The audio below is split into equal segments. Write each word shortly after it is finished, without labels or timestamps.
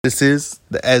This is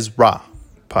the Ezra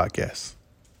podcast.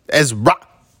 Ezra,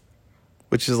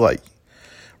 which is like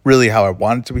really how I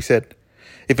want it to be said.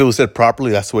 If it was said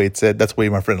properly, that's the way it's said. That's the way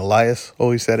my friend Elias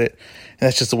always said it. And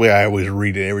that's just the way I always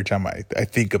read it every time I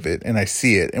think of it and I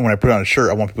see it. And when I put it on a shirt,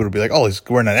 I want people to be like, oh, he's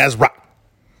wearing an Ezra.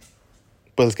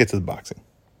 But let's get to the boxing.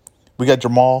 We got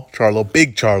Jermall Charlo,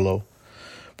 Big Charlo,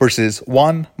 versus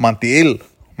Juan Montiel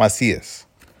Macias.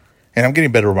 And I'm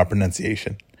getting better with my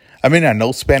pronunciation. I may not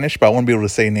know Spanish, but I want to be able to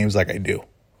say names like I do.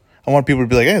 I want people to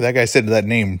be like, hey, that guy said that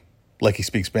name like he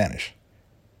speaks Spanish.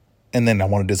 And then I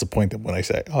want to disappoint them when I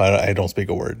say, oh, I don't speak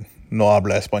a word. No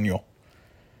habla español.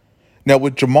 Now,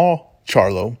 with Jermall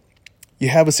Charlo, you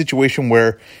have a situation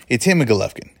where it's him and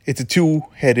Golovkin. It's a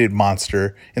two-headed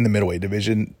monster in the middleweight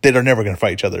division that are never going to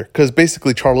fight each other. Because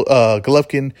basically,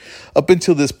 Golovkin, up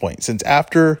until this point, since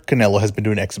after Canelo has been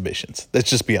doing exhibitions, let's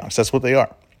just be honest, that's what they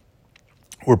are.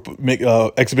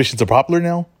 Exhibitions are popular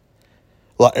now.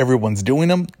 Everyone's doing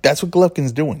them. That's what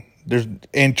Golovkin's doing.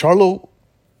 And Charlo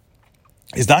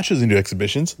is not choosing to do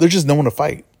exhibitions. There's just no one to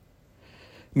fight.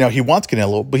 Now, he wants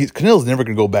Canelo, but Canelo's never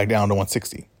going to go back down to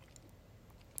 160.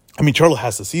 I mean, Charlo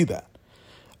has to see that.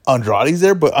 Andrade's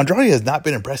there, but Andrade has not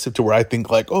been impressive to where I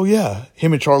think like, oh yeah,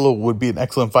 him and Charlo would be an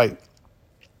excellent fight.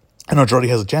 And Andrade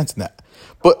has a chance in that.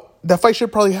 But that fight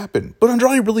should probably happen. But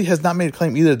Andrade really has not made a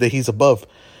claim either that he's above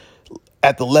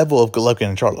at the level of Golovkin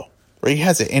and Charlo, right? He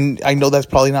hasn't. And I know that's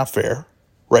probably not fair,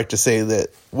 right? To say that,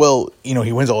 well, he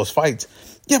wins all his fights.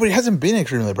 Yeah, but he hasn't been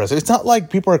extremely impressive. It's not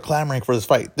like people are clamoring for this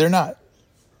fight. They're not.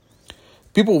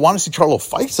 People want to see Charlo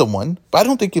fight someone, but I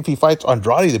don't think if he fights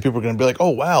Andrade that people are going to be like, oh,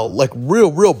 wow, like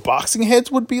real boxing heads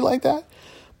would be like that.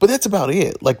 But that's about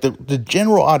it. Like the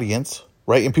general audience,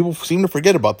 right? And people seem to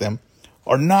forget about them,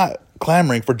 are not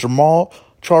clamoring for Jermall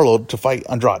Charlo to fight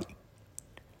Andrade.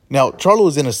 Now, Charlo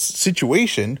is in a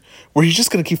situation where he's just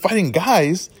going to keep fighting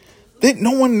guys that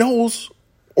no one knows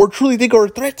or truly think are a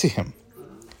threat to him.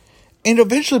 And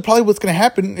eventually, probably what's going to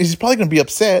happen is he's probably going to be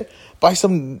upset by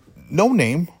some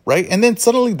no-name, right? And then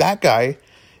suddenly that guy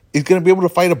is going to be able to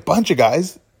fight a bunch of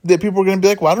guys that people are going to be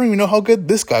like, well, I don't even know how good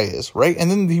this guy is, right?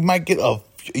 And then he might get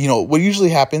what usually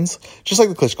happens, just like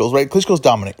the Klitschko's, right? Klitschko's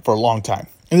dominate for a long time.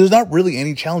 And there's not really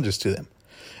any challenges to them.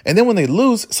 And then when they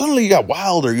lose, suddenly you got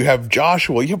Wilder, you have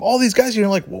Joshua, you have all these guys, and you're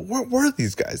like, well, where were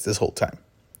these guys this whole time?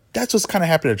 That's what's kind of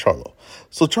happened to Charlo.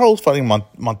 So Charlo's fighting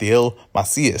Montiel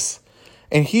Macias,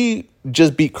 and he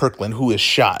just beat Kirkland, who is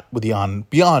shot with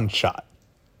beyond shot,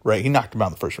 right? He knocked him out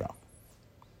in the first round.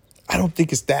 I don't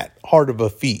think it's that hard of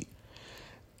a feat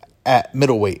at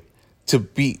middleweight to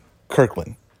beat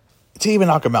Kirkland, to even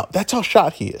knock him out. That's how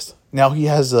shot he is. Now he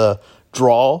has a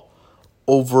draw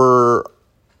over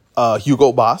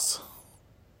Hugo Boss,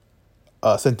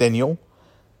 Centennial,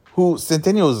 who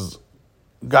Centennial's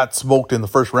got smoked in the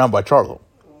first round by Charlo.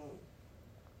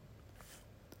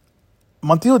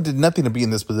 Montiel did nothing to be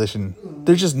in this position.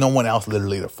 There's just no one else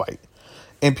literally to fight.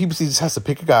 And PBC just has to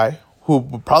pick a guy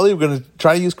who probably are going to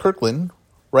try to use Kirkland,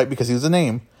 right, because he was a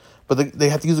name, but they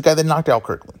have to use a guy that knocked out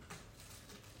Kirkland.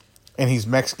 And he's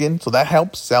Mexican, so that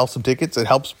helps sell some tickets. It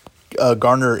helps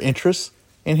garner interest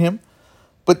in him.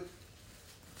 But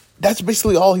that's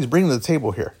basically all he's bringing to the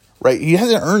table here, right? He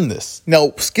hasn't earned this.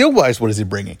 Now, skill-wise, what is he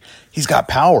bringing? He's got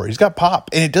power. He's got pop.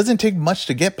 And it doesn't take much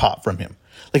to get pop from him.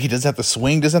 Like, he doesn't have to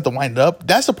swing, doesn't have to wind up.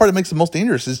 That's the part that makes it most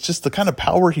dangerous. It's just the kind of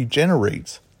power he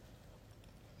generates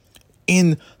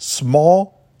in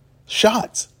small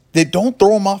shots that don't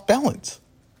throw him off balance.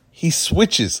 He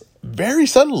switches very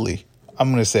subtly, I'm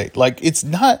going to say. Like, it's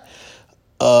not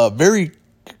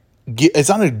it's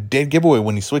not a dead giveaway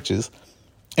when he switches.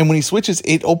 And when he switches,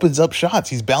 it opens up shots.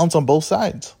 He's balanced on both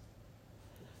sides.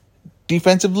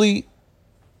 Defensively,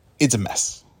 it's a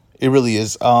mess. It really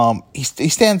is. He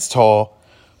stands tall.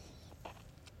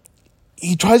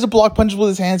 He tries to block punches with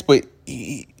his hands, but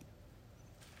he's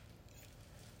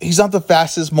not the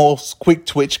fastest, most quick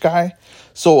twitch guy.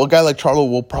 So a guy like Charlo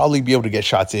will probably be able to get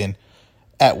shots in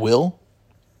at will.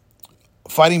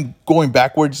 Fighting going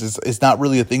backwards is not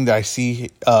really a thing that I see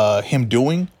him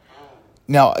doing.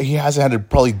 Now, he hasn't had to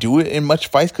probably do it in much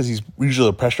fights because he's usually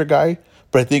a pressure guy.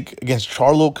 But I think against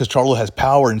Charlo, because Charlo has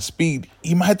power and speed,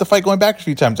 he might have to fight going back a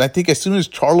few times. I think as soon as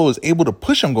Charlo is able to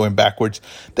push him going backwards,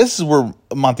 this is where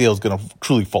Montiel is going to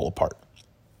truly fall apart.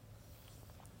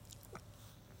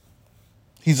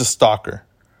 He's a stalker.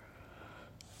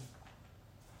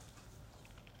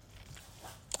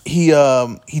 He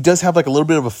does have like a little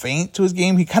bit of a feint to his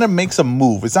game. He kind of makes a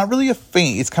move. It's not really a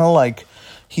feint. It's kind of like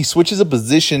he switches a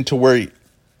position to where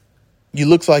he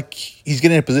looks like he's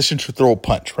getting in a position to throw a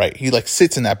punch, right? He like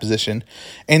sits in that position,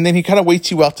 and then he kind of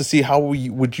waits you out to see how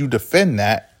would you defend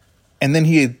that, and then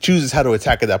he chooses how to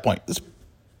attack at that point. It's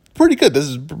pretty good.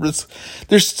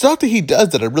 There's stuff that he does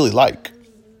that I really like,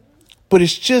 but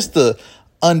it's just the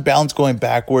unbalanced going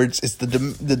backwards. It's the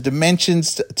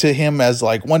dimensions to him as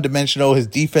like one dimensional. His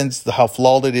defense, how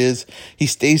flawed it is. He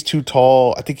stays too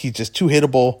tall. I think he's just too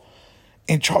hittable.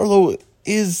 And Charlo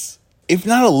is, if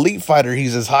not an elite fighter,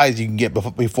 he's as high as you can get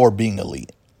before being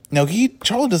elite. Now,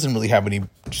 Charlo doesn't really have any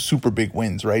super big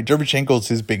wins, right? Derevchenko's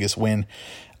his biggest win.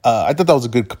 I thought that was a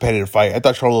good competitive fight. I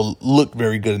thought Charlo looked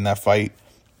very good in that fight.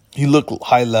 He looked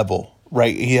high level,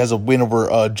 right? He has a win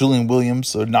over Julian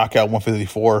Williams, a knockout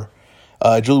 154.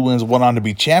 Julian Williams went on to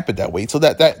be champ at that weight. So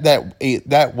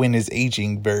that win is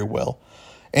aging very well.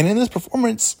 And in this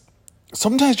performance,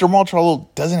 sometimes Jermall Charlo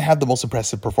doesn't have the most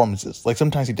impressive performances. Like,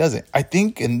 sometimes he doesn't. I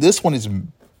think in this one is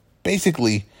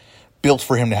basically built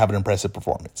for him to have an impressive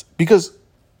performance. Because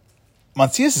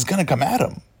Macias is going to come at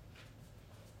him.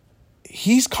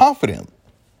 He's confident.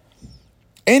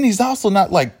 And he's also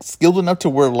not, like, skilled enough to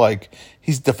where, like,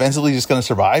 he's defensively just going to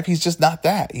survive. He's just not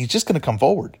that. He's just going to come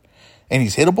forward. And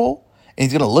he's hittable. And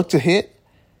he's going to look to hit.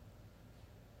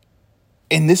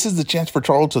 And this is the chance for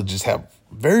Charlo to just have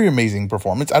very amazing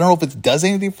performance. I don't know if it does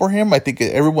anything for him. I think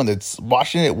everyone that's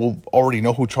watching it will already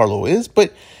know who Charlo is.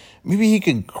 But maybe he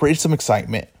can create some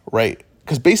excitement, right?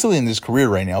 Because basically in his career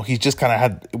right now, he's just kind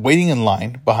of waiting in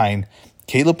line behind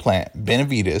Caleb Plant,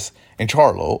 Benavidez, and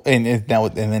Charlo. And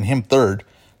then him third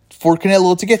for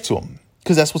Canelo to get to him.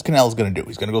 Because that's what Canelo's going to do.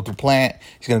 He's going to go through Plant.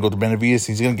 He's going to go through Benavidez.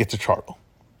 He's going to get to Charlo.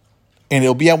 And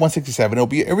it'll be at 167. It'll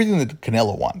be everything that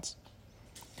Canelo wants.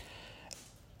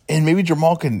 And maybe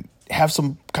Jermall can have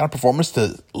some kind of performance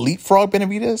to leapfrog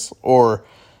Benavidez or,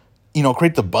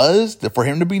 create the buzz for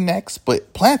him to be next.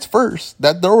 But Plant's first.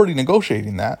 That they're already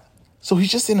negotiating that. So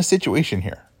he's just in a situation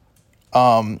here.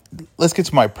 Let's get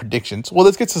to my predictions. Well,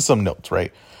 let's get to some notes,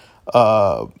 right?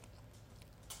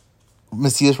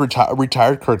 Macias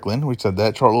retired Kirkland. We said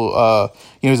that. Charlo,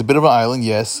 he's a bit of an island,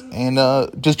 yes. And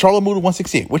does Charlo move to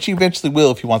 168? Which he eventually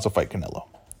will if he wants to fight Canelo.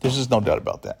 There's just no doubt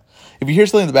about that. If you hear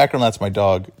something in the background, that's my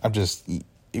dog.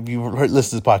 If you've listened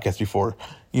to this podcast before,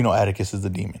 Atticus is the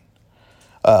demon.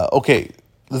 Okay,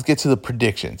 let's get to the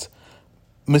predictions.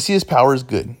 Macias' power is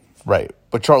good, right?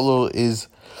 But Charlo is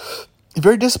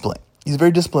very disciplined. He's a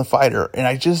very disciplined fighter. And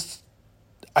I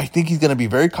think he's going to be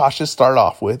very cautious to start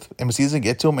off with. And Macias going to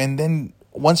get to him. And then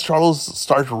once Charlo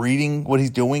starts reading what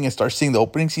he's doing and starts seeing the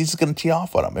openings, he's just going to tee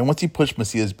off on him. And once he pushes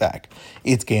Macias back,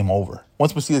 it's game over.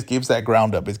 Once Macias gives that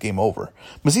ground up, it's game over.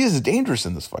 Macias is dangerous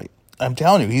in this fight. I'm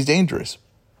telling you, he's dangerous.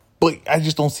 But I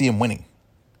just don't see him winning.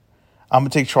 I'm going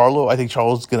to take Charlo. I think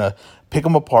Charlo's going to pick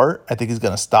him apart. I think he's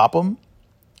going to stop him.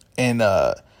 And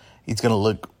he's going to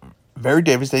look very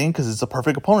devastating because it's a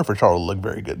perfect opponent for Charlo to look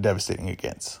very good, devastating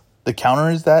against. The counter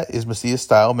is Macias'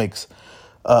 style makes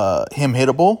him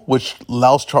hittable, which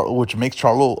makes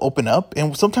Charlo open up.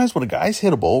 And sometimes when a guy's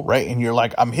hittable, right, and you're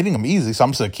like, I'm hitting him easy, so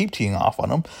I'm just going to keep teeing off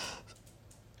on him.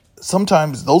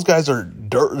 Sometimes those guys are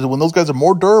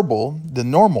more durable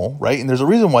than normal, right? And there's a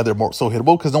reason why they're so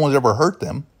hittable, because no one's ever hurt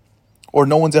them, or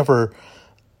no one's ever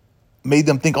made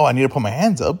them think, oh, I need to put my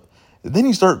hands up. Then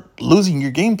you start losing your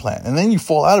game plan, and then you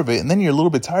fall out of it, and then you're a little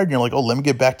bit tired, and you're like, oh, let me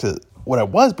get back to what I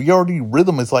was. But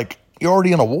rhythm is like you're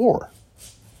already in a war,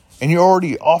 and you're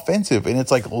already offensive, and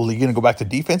it's like, well, you're gonna go back to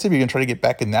defensive. You're gonna try to get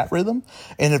back in that rhythm,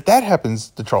 and if that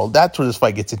happens to Charlo, that's where this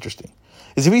fight gets interesting.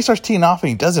 Is if he starts teeing off and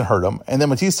he doesn't hurt him, and then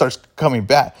Macias starts coming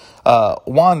back,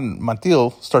 Juan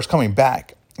Montiel starts coming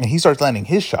back, and he starts landing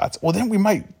his shots. Well, then we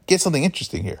might get something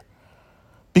interesting here,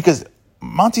 because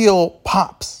Montiel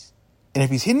pops, and if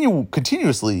he's hitting you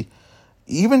continuously,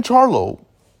 even Charlo,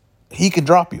 he can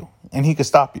drop you and he can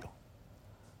stop you.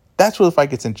 That's where the fight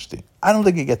gets interesting. I don't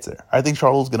think it gets there. I think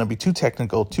Charlo's going to be too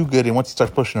technical, too good, and once he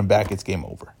starts pushing him back, it's game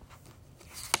over.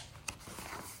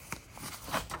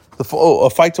 A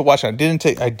fight to watch. I didn't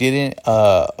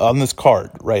on this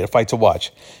card, right? A fight to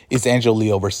watch is the Angel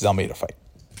Leo versus Almeida fight.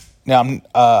 Now,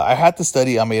 I had to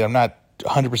study Almeida. I'm not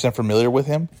 100% familiar with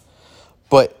him,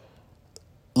 but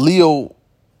Leo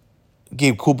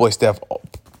gave Cool Boy Steph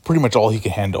pretty much all he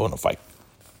can handle in a fight.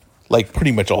 Like,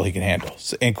 pretty much all he can handle.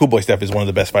 And Cool Boy Steph is one of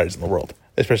the best fighters in the world,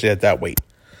 especially at that weight.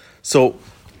 So,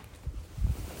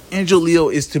 Angel Leo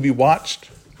is to be watched.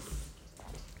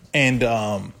 And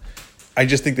I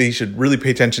just think that he should really pay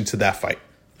attention to that fight.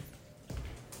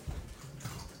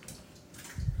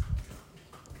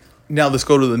 Now, let's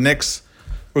go to the next.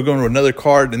 We're going to another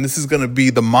card, and this is going to be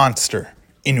the monster,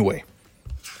 Inoue.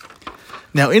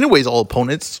 Now, Inoue's all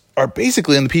opponents are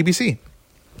basically in the PBC,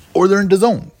 or they're in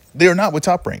DAZN. They are not with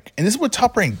Top Rank. And this is what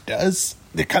Top Rank does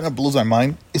that kind of blows my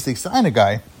mind, is they sign a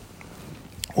guy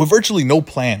with virtually no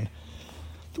plan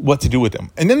what to do with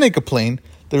him. And then they complain.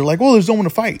 They're like, well, there's no one to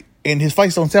fight. and his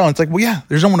fights don't sell. And it's like, well, yeah,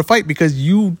 there's no one to fight because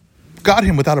you got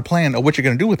him without a plan of what you're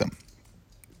going to do with him.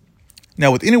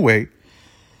 Now, with Inoue,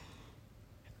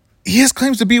 he has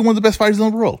claims to be one of the best fighters in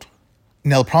the world.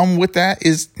 Now, the problem with that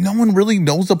is no one really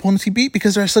knows the opponents he beat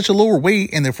because they're at such a lower weight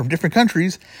and they're from different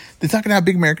countries. They're not going to have a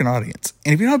big American audience.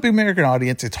 And if you don't have a big American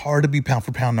audience, it's hard to be pound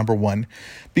for pound number one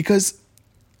because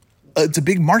it's a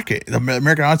big market. The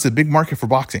American audience is a big market for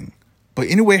boxing. But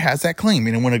Inoue has that claim.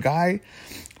 And when a guy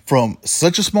from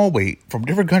such a small weight, from a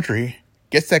different country,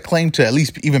 gets that claim to at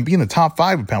least even be in the top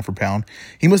 5 of pound for pound,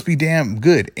 he must be damn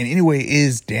good. And Inoue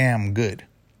is damn good.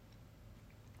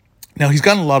 Now, he's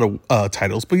gotten a lot of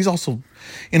titles, but he's also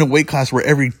in a weight class where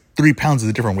every 3 pounds is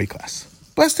a different weight class.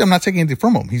 But still, I'm not taking anything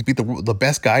from him. He's beat the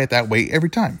best guy at that weight every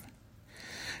time.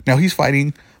 Now, he's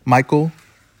fighting Michael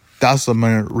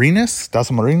Dasamarinas.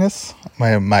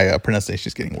 My pronunciation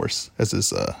is getting worse as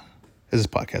this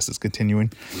podcast is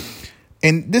continuing.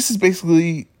 And this is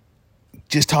basically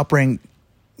just top rank,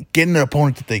 getting an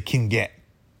opponent that they can get.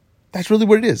 That's really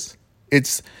what it is.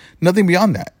 It's nothing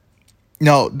beyond that.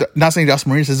 Now, not saying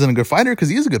Dasamarinas isn't a good fighter, because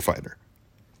he is a good fighter.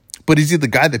 But is he the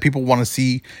guy that people want to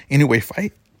see Inoue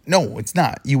fight? No, it's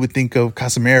not. You would think of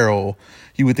Casimero.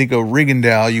 You would think of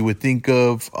Rigondeaux. You would think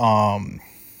of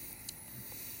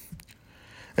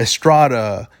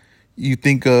Estrada. You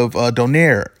think of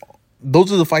Donaire.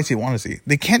 Those are the fights you want to see.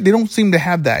 They don't seem to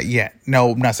have that yet.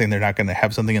 No, I'm not saying they're not going to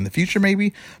have something in the future,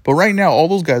 maybe. But right now, all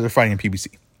those guys are fighting in PBC.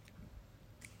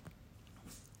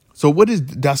 So what does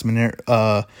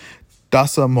Dasamarinas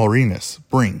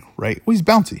bring, right? Well, he's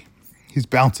bouncy.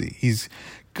 He's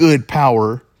good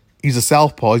power. He's a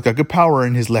southpaw. He's got good power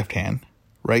in his left hand,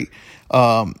 right?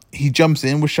 He jumps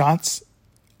in with shots.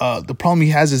 The problem he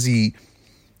has is he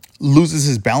loses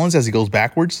his balance as he goes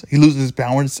backwards. He loses his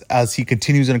balance as he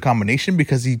continues in a combination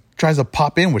because he tries to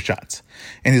pop in with shots.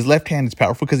 And his left hand is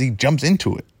powerful because he jumps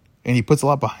into it and he puts a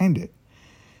lot behind it.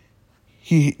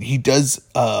 He does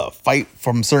fight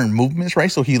from certain movements,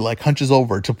 right? So he like hunches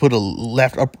over to put a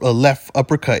left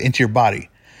uppercut into your body.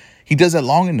 He does that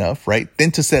long enough, right?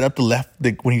 Then to set up the left,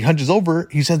 when he hunches over,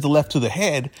 he sends the left to the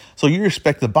head. So you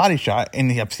expect the body shot,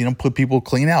 and I've seen him put people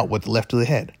clean out with the left to the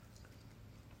head.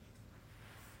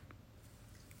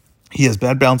 He has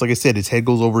bad balance, like I said. His head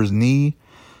goes over his knee.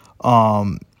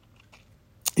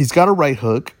 He's got a right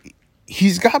hook.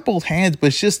 He's got both hands, but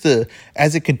it's just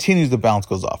as it continues, the balance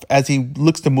goes off. As he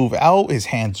looks to move out, his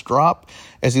hands drop.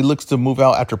 As he looks to move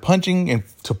out after punching and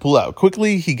to pull out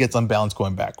quickly, he gets unbalanced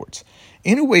going backwards.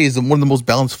 Inoue is one of the most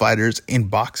balanced fighters in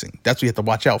boxing. That's what you have to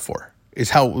watch out for.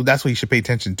 That's what you should pay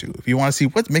attention to. If you want to see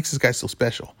what makes this guy so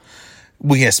special.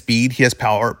 Well, he has speed, he has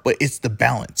power, but it's the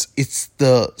balance. It's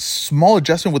the small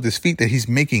adjustment with his feet that he's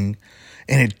making,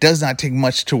 and it does not take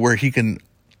much to where he can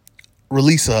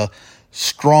release a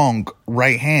strong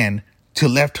right hand to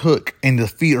left hook, and the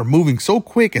feet are moving so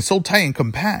quick and so tight and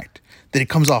compact that it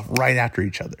comes off right after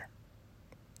each other.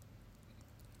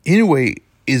 Inoue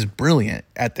is brilliant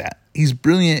at that. He's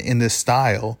brilliant in this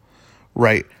style,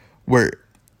 right, where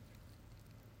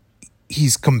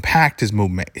he's compact his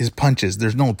movement, his punches.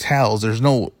 There's no tells. There's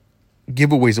no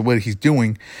giveaways of what he's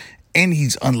doing. And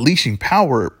he's unleashing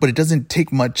power, but it doesn't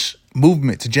take much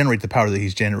movement to generate the power that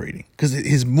he's generating. Because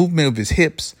his movement of his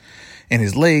hips and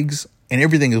his legs and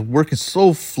everything is working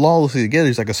so flawlessly together.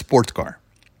 He's like a sports car.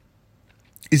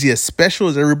 Is he as special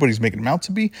as everybody's making him out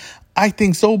to be? I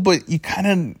think so, but it's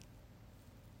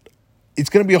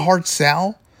going to be a hard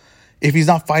sell if he's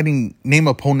not fighting name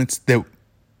opponents that,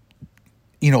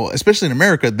 especially in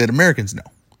America, that Americans know.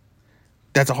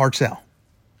 That's a hard sell.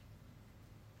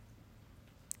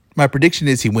 My prediction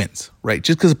is he wins, right?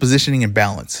 Just because of positioning and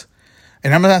balance.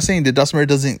 And I'm not saying that Dasamarinas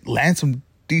doesn't land some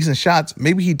decent shots.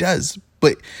 Maybe he does,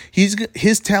 but his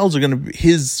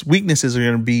weaknesses are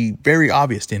going to be very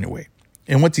obvious in a way.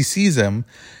 And once he sees them,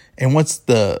 and once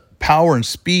the power and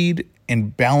speed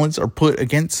and balance are put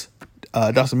against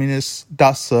Dasamarinas,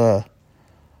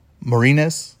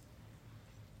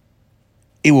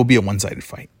 it will be a one-sided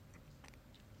fight.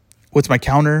 What's my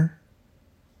counter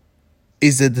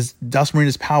is that this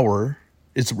Dasamarinas' power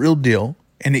is a real deal,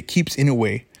 and it keeps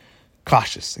Inoue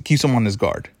cautious. It keeps him on his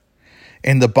guard.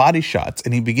 And the body shots,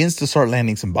 and he begins to start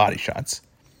landing some body shots,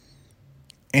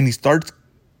 and he starts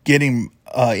getting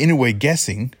Inoue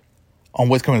guessing on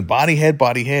what's coming, body,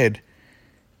 head,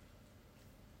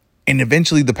 and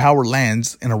eventually the power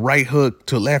lands, and a right hook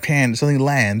to a left hand, something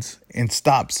lands and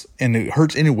stops, and it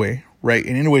hurts Inoue, right?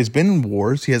 And Inoue's been in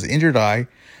wars. He has an injured eye.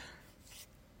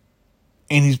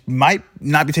 And he might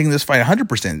not be taking this fight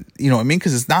 100%. You know what I mean?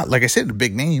 Because it's not, like I said, a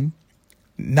big name.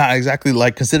 Not exactly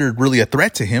like considered really a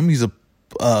threat to him. He's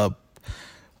a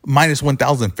minus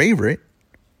 1,000 favorite.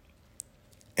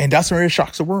 And Dustin Reyes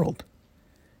shocks the world.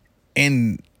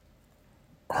 And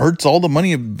hurts all the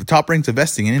money of Top Rank's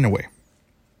investing in Inoue.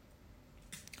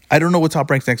 I don't know what Top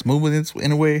Rank's next move is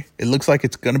in a way. It looks like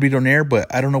it's going to be Donaire,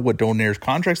 but I don't know what Donaire's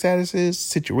contract status is,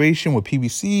 situation with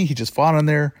PBC. He just fought on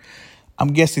there.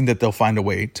 I'm guessing that they'll find a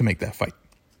way to make that fight.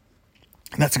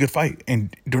 And that's a good fight.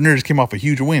 And Donaire just came off a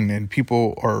huge win, and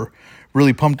people are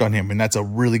really pumped on him. And that's a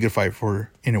really good fight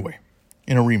for Inoue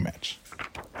in a rematch.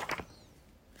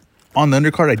 On the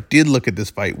undercard, I did look at this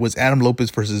fight. Was Adam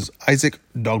Lopez versus Isaac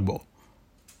Dogbo.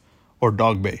 Or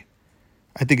Dogbe.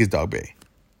 I think it's Dogbe.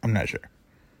 I'm not sure.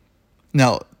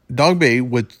 Now, Dogbe,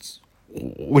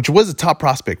 which was a top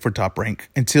prospect for Top Rank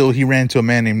until he ran into a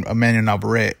man named Emmanuel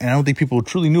Navarrete. And I don't think people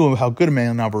truly knew how good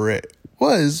Emmanuel Navarrete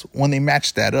was when they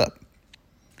matched that up.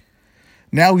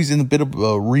 Now he's in a bit of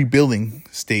a rebuilding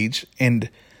stage. And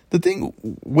the thing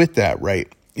with that,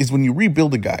 right, is when you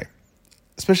rebuild a guy,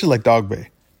 especially like Dogbe,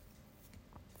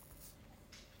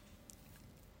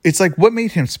 it's like what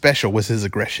made him special was his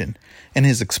aggression and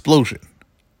his explosion,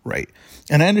 right?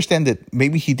 And I understand that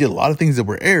maybe he did a lot of things that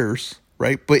were errors,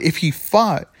 right? But if he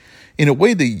fought in a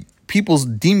way that people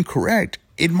deemed correct,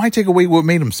 it might take away what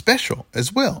made him special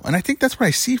as well. And I think that's what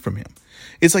I see from him.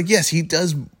 It's like, yes, he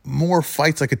does more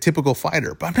fights like a typical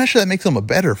fighter, but I'm not sure that makes him a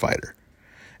better fighter.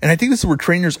 And I think this is where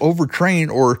trainers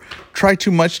overtrain or try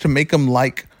too much to make them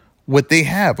like what they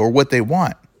have or what they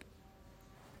want.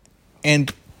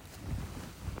 And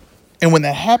when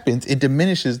that happens, it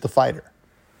diminishes the fighter.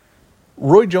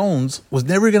 Roy Jones was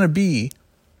never going to be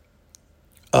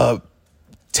a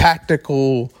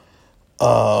tactical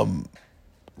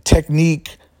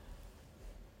technique,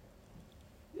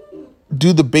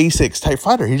 do the basics type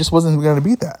fighter. He just wasn't going to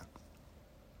be that.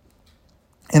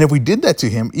 And if we did that to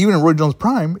him, even in Roy Jones'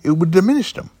 prime, it would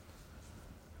diminish him.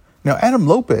 Now, Adam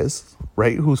Lopez,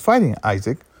 right, who's fighting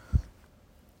Isaac,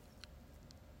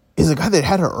 is a guy that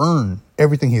had to earn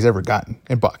everything he's ever gotten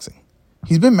in boxing.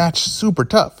 He's been matched super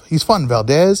tough. He's fought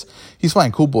Valdez. He's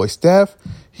fighting Cool Boy Steph.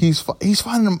 He's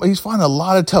fighting a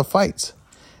lot of tough fights.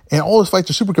 And all his fights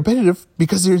are super competitive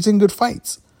because he's in good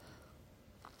fights.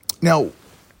 Now,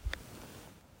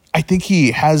 I think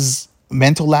he has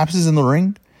mental lapses in the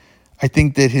ring. I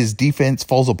think that his defense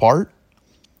falls apart.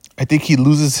 I think he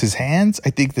loses his hands.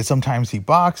 I think that sometimes he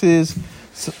boxes.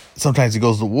 Sometimes he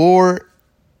goes to war.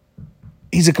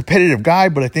 He's a competitive guy,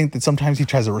 but I think that sometimes he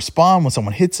tries to respond when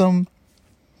someone hits him.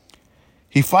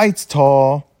 He fights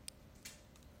tall.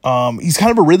 He's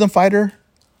kind of a rhythm fighter.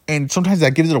 And sometimes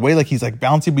that gives it away. Like he's like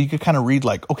bouncy, but you could kind of read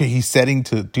like, okay, he's setting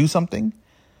to do something.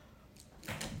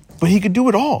 But he could do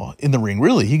it all in the ring,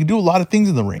 really. He could do a lot of things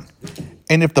in the ring.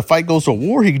 And if the fight goes to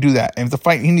war, he could do that. And if the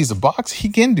fight, he needs to box, he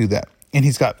can do that. And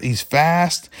he's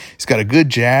fast. He's got a good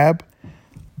jab.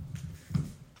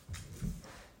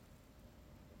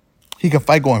 He can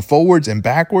fight going forwards and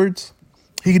backwards.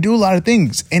 He can do a lot of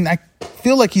things. And I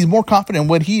feel like he's more confident in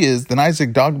what he is than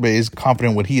Isaac Dogbe is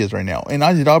confident in what he is right now. And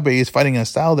Isaac Dogbe is fighting in a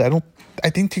style that I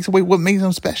think takes away what makes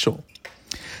him special.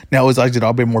 Now, is Isaac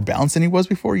Dogbe more balanced than he was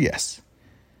before? Yes.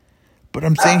 But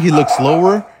I'm saying he looks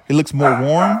slower. He looks more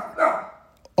worn.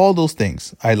 All those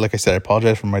things. Like I said, I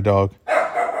apologize for my dog.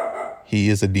 He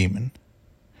is a demon.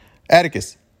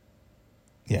 Atticus.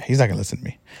 Yeah, he's not going to listen to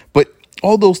me. But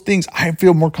all those things, I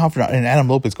feel more confident in Adam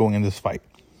Lopez going in this fight.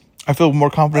 I feel more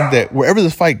confident that wherever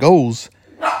this fight goes,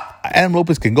 Adam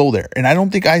Lopez can go there. And I don't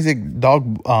think Isaac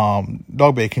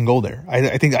Dogbe can go there.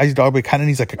 I think Isaac Dogbe kind of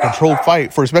needs like a controlled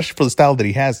fight, especially for the style that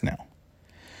he has now.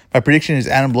 My prediction is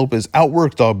Adam Lopez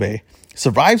outworks Dogbe,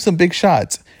 survives some big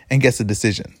shots, and gets a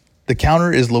decision. The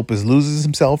counter is Lopez loses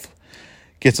himself,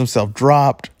 gets himself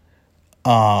dropped,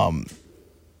 doesn't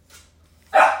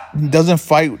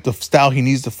fight the style he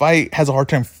needs to fight, has a hard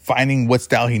time finding what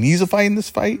style he needs to fight in this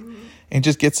fight, and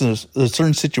just gets in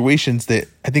certain situations that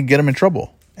I think get him in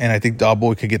trouble. And I think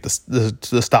Dogboy could get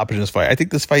the stoppage in this fight. I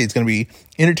think this fight is going to be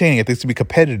entertaining. I think it's going to be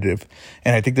competitive.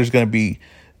 And I think there's going to be,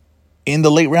 in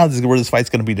the late rounds is where this fight's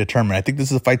going to be determined. I think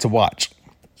this is a fight to watch.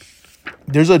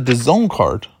 There's a DAZN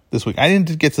card this week. I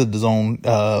didn't get to the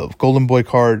DAZN Golden Boy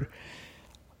card.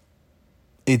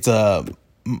 It's I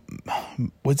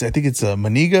think it's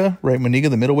Maniga, right? Maniga,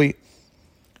 the middleweight.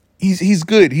 He's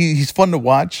good. He's fun to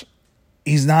watch.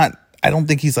 He's not, I don't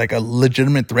think he's like a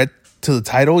legitimate threat to the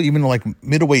title, even though like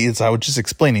middleweight is, I was just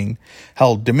explaining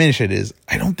how diminished it is.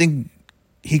 I don't think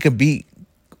he could beat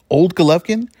old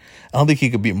Golovkin. I don't think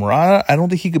he could beat Murata. I don't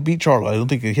think he could beat Charlo. I don't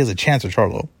think he has a chance with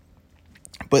Charlo.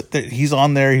 But he's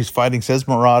on there. He's fighting Cesc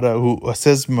Murata,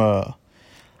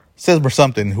 Cesc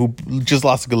something, who just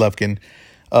lost to Golovkin.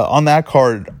 On that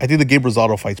card, I think the Gabe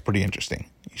Rosado fight's pretty interesting.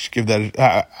 You should give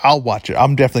that. I'll watch it.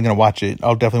 I'm definitely gonna watch it.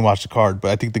 I'll definitely watch the card,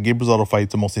 but I think the Gabe Rosado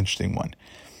fight's the most interesting one.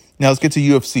 Now let's get to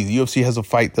UFC. The UFC has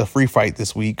a free fight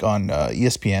this week on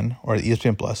ESPN or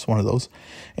ESPN Plus, one of those,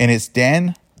 and it's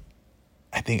Dan,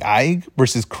 I think Ige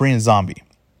versus Korean Zombie,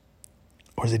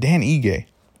 or is it Dan Ige?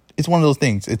 It's one of those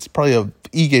things. It's probably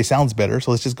Ige sounds better,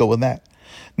 so let's just go with that.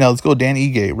 Now let's go Dan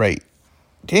Ige. Right,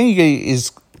 Dan Ige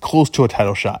is close to a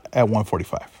title shot at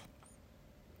 145,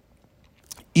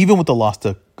 even with the loss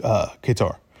to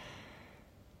Qatar.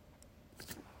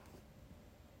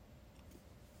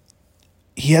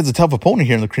 He has a tough opponent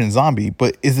here in the Korean Zombie,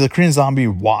 but is the Korean Zombie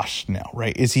washed now,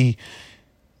 right? Is he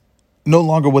no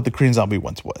longer what the Korean Zombie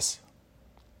once was?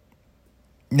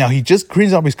 Now,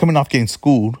 Korean Zombie's coming off getting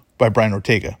schooled by Brian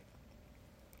Ortega.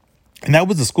 And that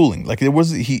was the schooling. Like, he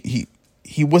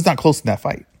was not close in that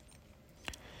fight.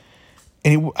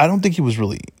 And I don't think he was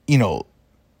really,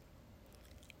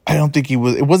 I don't think he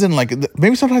was. It wasn't like,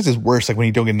 maybe sometimes it's worse, like when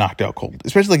you don't get knocked out cold,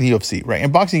 especially like in the UFC, right?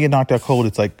 In boxing, you get knocked out cold,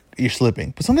 it's like you're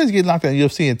slipping. But sometimes you get knocked out in the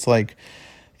UFC, it's like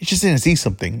you just didn't see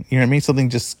something. You know what I mean? Something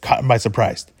just caught him by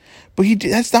surprise. But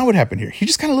that's not what happened here. He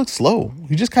just kind of looked slow.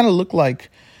 He just kind of looked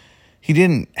like he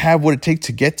didn't have what it takes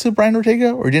to get to Brian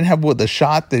Ortega, or he didn't have the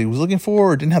shot that he was looking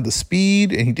for, or didn't have the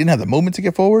speed, and he didn't have the moment to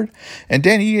get forward. And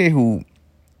Dan Ige, who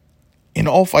in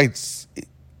all fights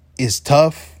is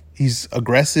tough, he's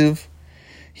aggressive,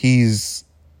 he's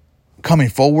coming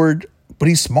forward, but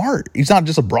he's smart. He's not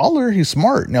just a brawler, he's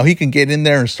smart. Now he can get in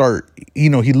there and start, he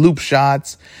loops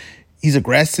shots, he's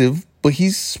aggressive, but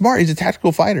he's smart. He's a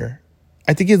tactical fighter.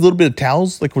 I think he has a little bit of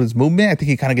towels, like with his movement. I think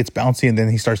he kind of gets bouncy and then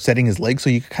he starts setting his legs, so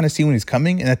you can kind of see when he's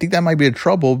coming. And I think that might be a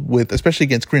trouble with, especially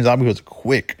against Korean Zombie, who has a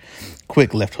quick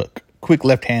left hook, quick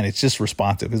left hand. It's just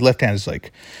responsive. His left hand is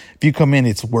like, if you come in,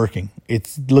 it's working.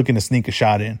 It's looking to sneak a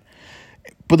shot in.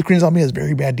 But the Korean Zombie has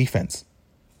very bad defense.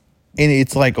 And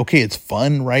it's like, okay, it's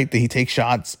fun, right, that he takes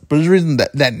shots. But there's a reason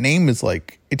that name is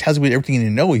like, it tells you everything you need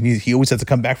to know. He always has to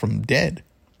come back from dead.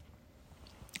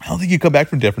 I don't think you come back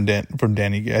from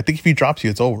Danny. I think if he drops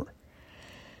you, it's over.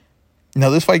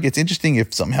 Now, this fight gets interesting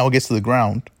if somehow it gets to the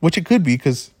ground, which it could be,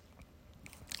 because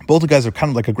both the guys are kind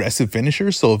of like aggressive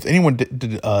finishers. So if anyone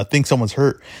thinks someone's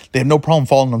hurt, they have no problem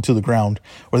falling them to the ground,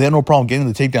 or they have no problem getting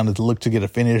the takedown to look to get a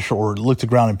finish or look to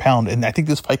ground and pound. And I think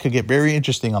this fight could get very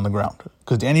interesting on the ground,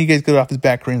 because Danny Gage's good off his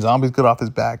back, Korean Zombie's good off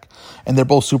his back, and they're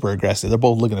both super aggressive. They're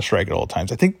both looking to strike at all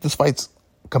times. I think this fight's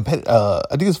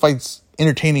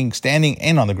entertaining standing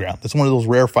and on the ground. It's one of those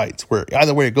rare fights where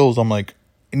either way it goes, I'm like,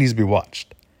 it needs to be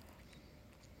watched.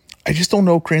 I just don't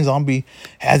know if Korean Zombie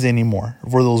has anymore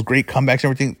for those great comebacks and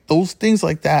everything. Those things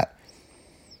like that,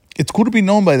 it's cool to be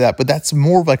known by that, but that's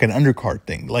more of like an undercard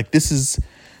thing. Like, this is,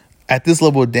 at this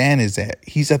level Dan is at,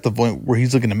 he's at the point where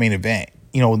he's looking to main event.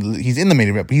 He's in the main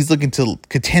event, but he's looking to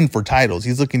contend for titles.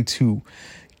 He's looking to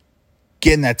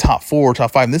get in that top 4,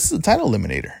 top 5. And this is a title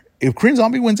eliminator. If Korean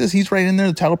Zombie wins this, he's right in there,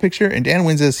 the title picture, and Dan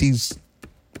wins this, he's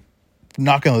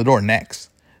knocking on the door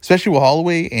next. Especially with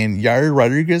Holloway and Yair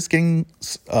Rodriguez getting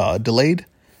delayed.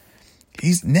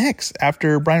 He's next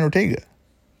after Brian Ortega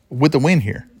with the win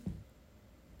here.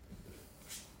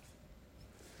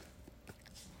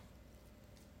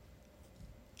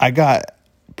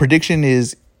 Prediction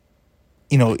is,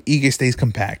 Ige stays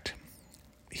compact.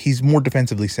 He's more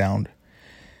defensively sound.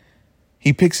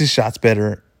 He picks his shots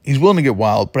better. He's willing to get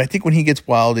wild, but I think when he gets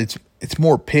wild, it's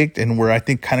more picked, and where I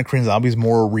think kind of Korean Zombie is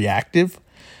more reactive.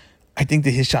 I think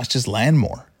that his shots just land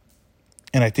more,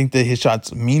 and I think that his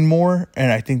shots mean more,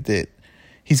 and I think that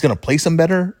he's going to place them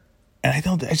better. And I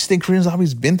just think Korean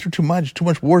Zombie's been through too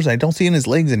much wars. I don't see it in his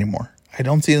legs anymore. I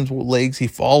don't see it in his legs. He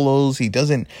follows. He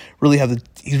doesn't really have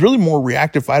he's really more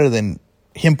reactive fighter than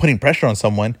him putting pressure on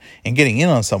someone and getting in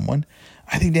on someone.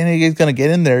 I think Danny is going to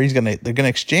get in there. They're going to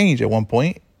exchange at one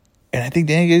point. And I think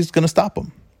Danny is going to stop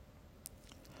him.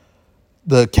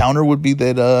 The counter would be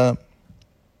that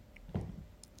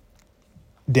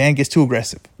Dan gets too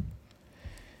aggressive.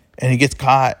 And he gets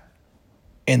caught.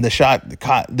 And the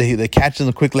catch in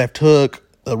the quick left hook,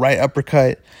 the right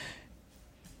uppercut.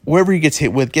 Wherever he gets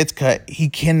hit with, gets cut. He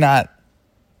cannot.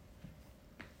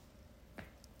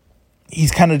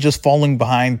 He's kind of just falling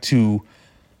behind to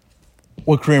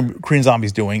what Korean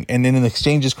Zombie's doing, and then in the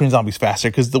exchanges, Korean Zombie's faster.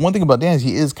 Because the one thing about Dan is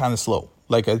he is kind of slow.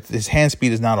 Like, his hand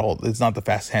speed is it's not the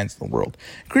fastest hands in the world.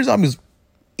 Korean Zombie's,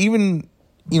 even,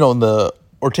 in the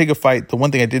Ortega fight, the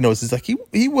one thing I did notice is like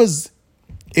he was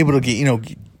able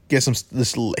to get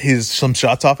some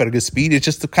shots off at a good speed. It's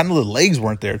just the legs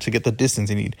weren't there to get the distance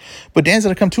he need. But Dan's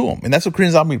gonna come to him, and that's what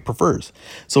Korean Zombie prefers.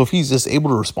 So if he's just able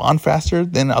to respond faster,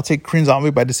 then I'll take Korean Zombie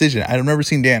by decision. I've never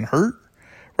seen Dan hurt.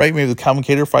 right? Maybe the Calvin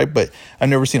Kattar fight, but I've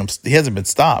never seen him. He hasn't been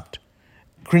stopped.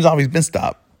 Korean Zombie's been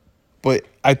stopped, but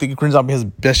I think Korean Zombie has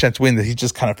the best chance to win. That he's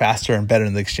just kind of faster and better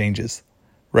in the exchanges,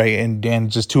 right? And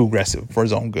Dan's just too aggressive for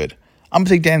his own good. I'm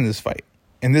gonna take Dan in this fight,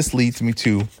 and this leads me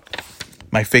to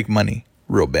my fake money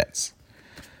real bets,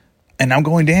 and I'm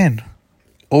going Dan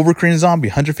over Korean Zombie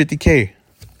 150K.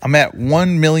 I'm at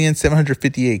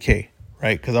 1,758K,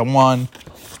 right? Because I won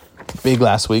big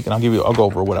last week, and I'll go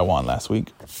over what I won last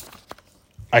week.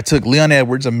 I took Leon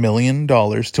Edwards $1 million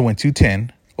to win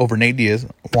 210 over Nate Diaz,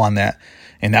 won that,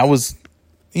 and that was,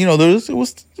 it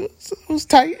was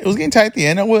tight. It was getting tight at the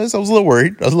end. I was a little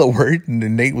worried. And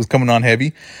then Nate was coming on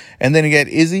heavy, and then you got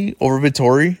Izzy over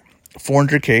Vittori,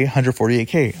 400K,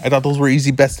 148K. I thought those were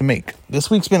easy bets to make. This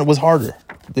week's spin was harder.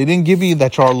 They didn't give me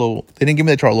that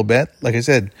Charlo bet. Like I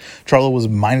said, Charlo was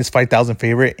minus 5,000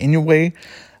 favorite. Anyway,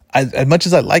 as much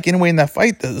as I like Anyway in that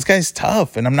fight, this guy's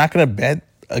tough, and I'm not going to bet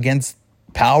against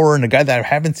power and a guy that I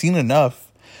haven't seen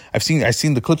enough. I've seen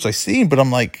the clips I've seen, but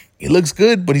I'm like, he looks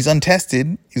good, but he's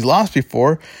untested. He's lost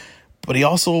before, but he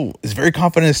also is very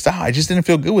confident in his style. I just didn't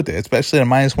feel good with it, especially at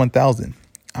minus 1,000.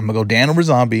 I'm going to go Dan over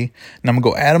Zombie, and I'm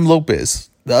going to go Adam Lopez,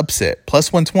 the upset,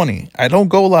 plus 120. I don't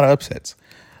go a lot of upsets.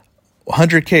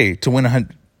 100K to win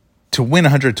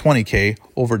 120K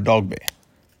over Dogbe.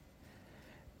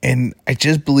 And I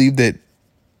just believe that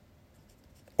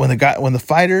when the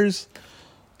fighters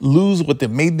lose what that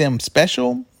made them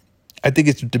special, I think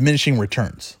it's diminishing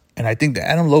returns. And I think that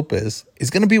Adam Lopez is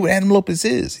going to be what Adam Lopez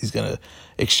is. He's going to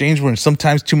exchange when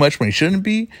sometimes too much when he shouldn't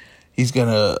be. He's going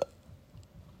to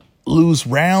lose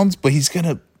rounds, but he's going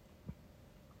to,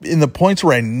 in the points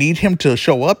where I need him to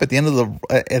show up at the end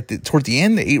of towards the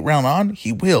end, the 8th round on,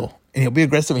 he will. And he'll be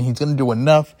aggressive, and he's going to do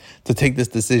enough to take this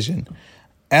decision.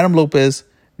 Adam Lopez,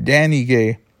 Dan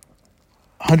Ige,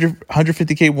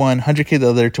 150K one, 100K the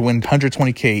other to win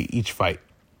 120K each fight.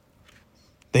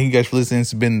 Thank you guys for listening.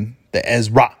 This has been the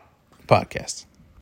Ezra Podcast.